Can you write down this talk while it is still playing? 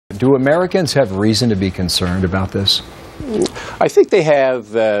Do Americans have reason to be concerned about this? I think they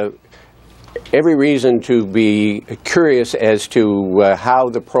have every reason to be curious as to how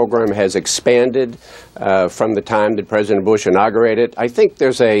the program has expanded from the time that President Bush inaugurated. I think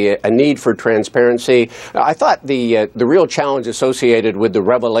there's a need for transparency. I thought the real challenge associated with the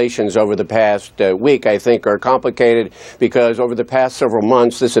revelations over the past week, I think, are complicated because over the past several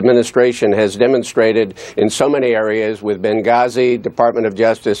months, this administration has demonstrated in so many areas with Benghazi, Department of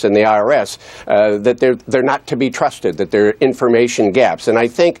Justice, and the IRS that they're not to be trusted, that there are information gaps. And I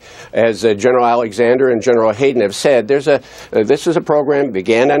think, as General Alexander and General Hayden have said, this is a program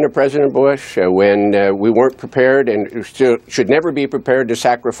began under President Bush when we weren't prepared and should never be prepared to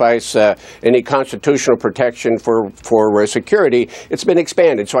sacrifice any constitutional protection for security. It's been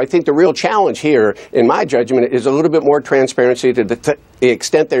expanded. So I think the real challenge here, in my judgment, is a little bit more transparency to the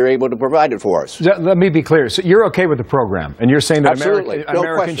extent they're able to provide it for us. Let me be clear. So you're okay with the program, and you're saying that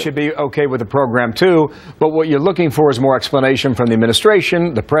Americans should be okay with the program too, but what you're looking for is more explanation from the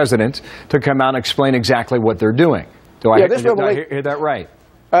administration, the president, to come out and explain exactly what they're doing. Do I hear that right?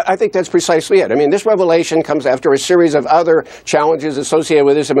 I think that's precisely it. I mean, this revelation comes after a series of other challenges associated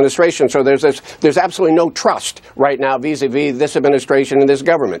with this administration. So there's absolutely no trust right now vis-a-vis this administration and this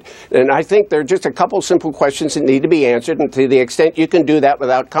government. And I think there are just a couple simple questions that need to be answered. And to the extent you can do that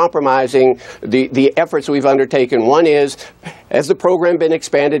without compromising the efforts we've undertaken, one is, has the program been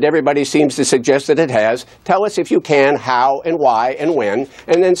expanded? Everybody seems to suggest that it has. Tell us, if you can, how and why and when.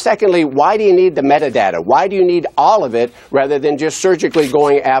 And then secondly, why do you need the metadata? Why do you need all of it rather than just surgically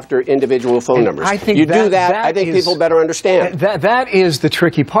going after individual phone numbers? I think I think people better understand. That is the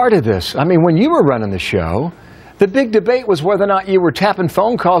tricky part of this. I mean, when you were running the show, the big debate was whether or not you were tapping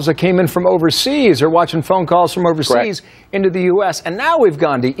phone calls that came in from overseas or watching phone calls from overseas into the U.S. And now we've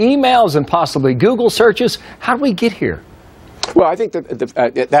gone to emails and possibly Google searches. How do we get here? Well, I think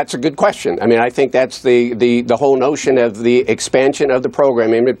that's a good question. I mean, I think that's the whole notion of the expansion of the program.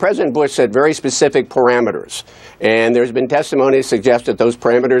 I mean, President Bush set very specific parameters, and there's been testimony to suggest that those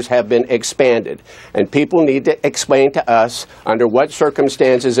parameters have been expanded. And people need to explain to us under what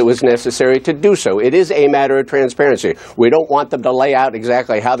circumstances it was necessary to do so. It is a matter of transparency. We don't want them to lay out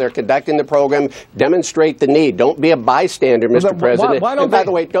exactly how they're conducting the program. Demonstrate the need. Don't be a bystander, Mr. President.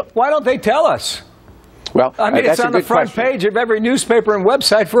 Why don't they tell us? Well, I mean, it's on the front page of every newspaper and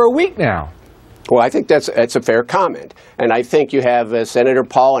website for a week now. Well, I think that's a fair comment. And I think you have Senator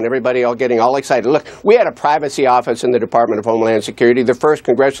Paul and everybody all getting all excited. Look, we had a privacy office in the Department of Homeland Security, the first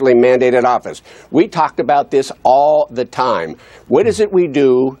congressionally mandated office. We talked about this all the time. What is it we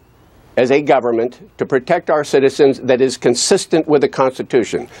do as a government to protect our citizens that is consistent with the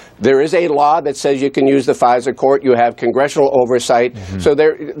Constitution? There is a law that says you can use the FISA court. You have congressional oversight. So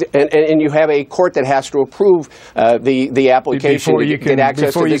and you have a court that has to approve the application to get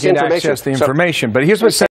access to this information. But here's what